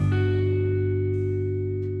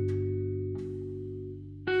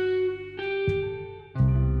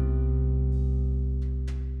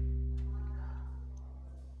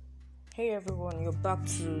everyone, you're back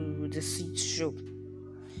to the Seed Show.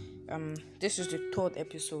 This is the third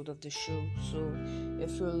episode of the show. So,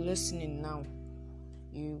 if you're listening now,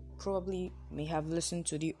 you probably may have listened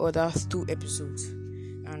to the other two episodes,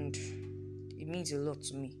 and it means a lot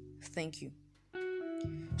to me. Thank you.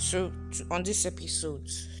 So, on this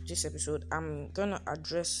episode, I'm gonna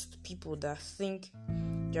address people that think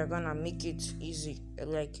they're gonna make it easy,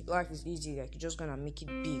 like life is easy, like you're just gonna make it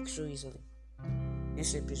big so easily.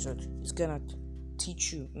 This episode is gonna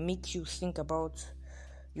make you think about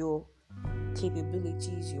your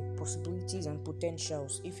capabilities, your possibilities, and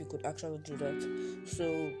potentials. If you could actually do that.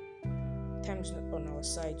 So, time's not on our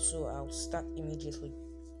side, so I'll start immediately.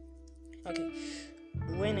 Okay,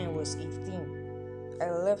 when I was 18, I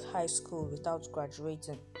left high school without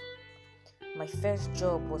graduating. My first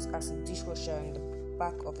job was as a dishwasher in the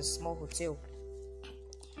back of a small hotel.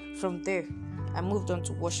 From there, I moved on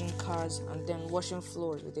to washing cars and then washing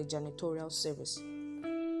floors with a janitorial service.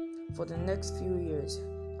 For the next few years,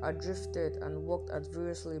 I drifted and worked at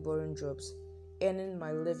various laboring jobs, earning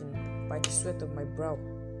my living by the sweat of my brow.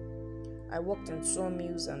 I worked in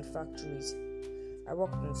sawmills and factories. I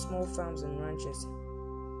worked in small farms and ranches.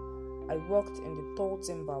 I worked in the tall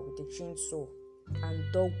timber with a chainsaw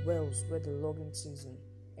and dug wells where the logging season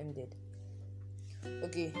ended.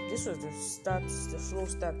 Okay, this was the slow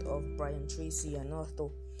start of Brian Tracy, an author.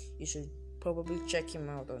 You should probably check him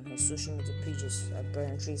out on his social media pages at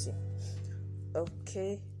Brian Tracy.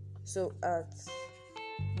 Okay, so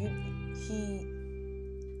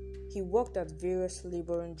he worked at various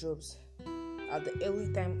laboring jobs at the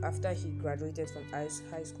early time after he graduated from high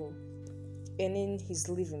school, earning his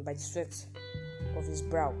living by the sweat of his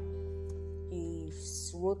brow. He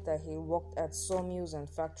wrote that he worked at sawmills and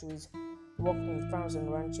factories, worked in farms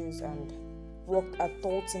and ranches, and worked at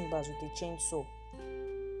tall timbers with a chainsaw.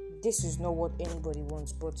 This is not what anybody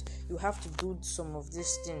wants, but you have to do some of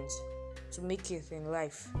these things to make it in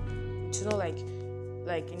life. It's not like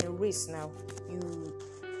in a race now,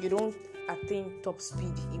 you don't attain top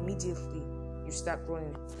speed immediately. You start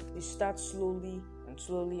running. You start slowly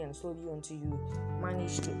until you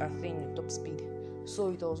manage to attain your top speed.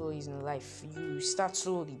 So it also is in life. You start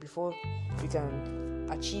slowly before you can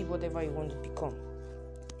achieve whatever you want to become.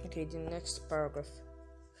 Okay, the next paragraph.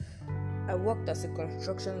 I worked as a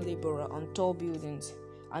construction laborer on tall buildings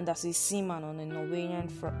and as a seaman on a Norwegian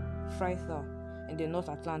freighter in the North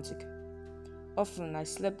Atlantic. Often I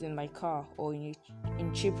slept in my car or in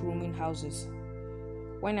cheap rooming houses.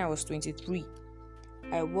 When I was 23,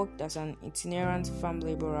 I worked as an itinerant farm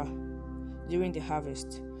laborer during the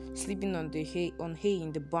harvest, sleeping on hay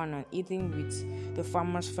in the barn and eating with the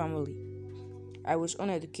farmer's family. I was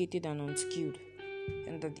uneducated and unskilled,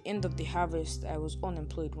 and at the end of the harvest, I was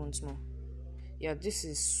unemployed once more. Yeah, this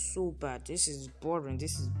is so bad. This is boring.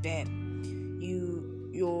 This is bad.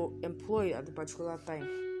 You're employed at a particular time,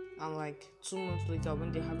 and like 2 months later,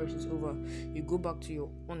 when the harvest is over, you go back to your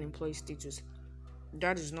unemployed status.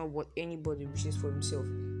 That is not what anybody wishes for himself.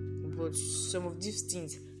 But some of these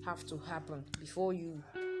things have to happen before you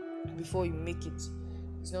make it.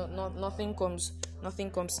 It's nothing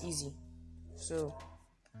comes easy. So,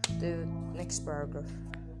 the next paragraph.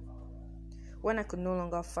 When I could no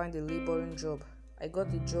longer find a laboring job, I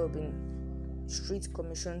got a job in street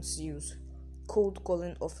commission sales, cold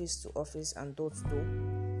calling office to office and door to door.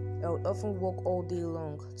 I would often work all day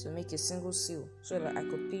long to make a single sale so that I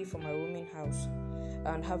could pay for my rooming house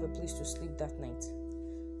and have a place to sleep that night.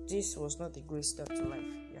 This was not a great start to life.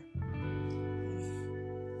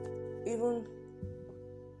 Even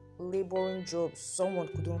laboring jobs, someone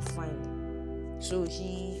couldn't find. So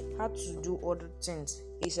he had to do other things.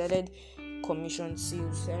 He started commission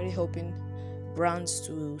sales, started helping brands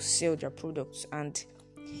to sell their products, and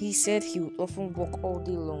he said he would often work all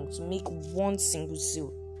day long to make one single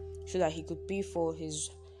sale so that he could pay for his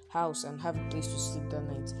house and have a place to sleep that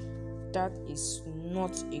night. That is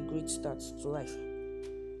not a great start to life.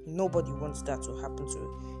 Nobody wants that to happen to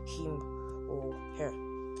him or her.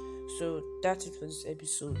 So that's it for this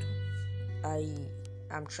episode. I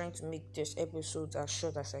am trying to make this episode as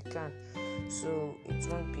short as I can, so it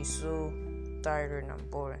won't be so tiring and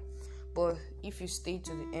boring. But if you stay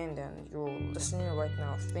to the end and you're listening right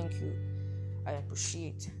now, thank you. I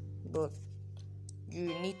appreciate. But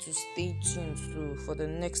you need to stay tuned for the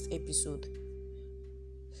next episode.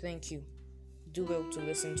 Thank you. Do well to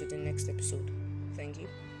listen to the next episode. Thank you.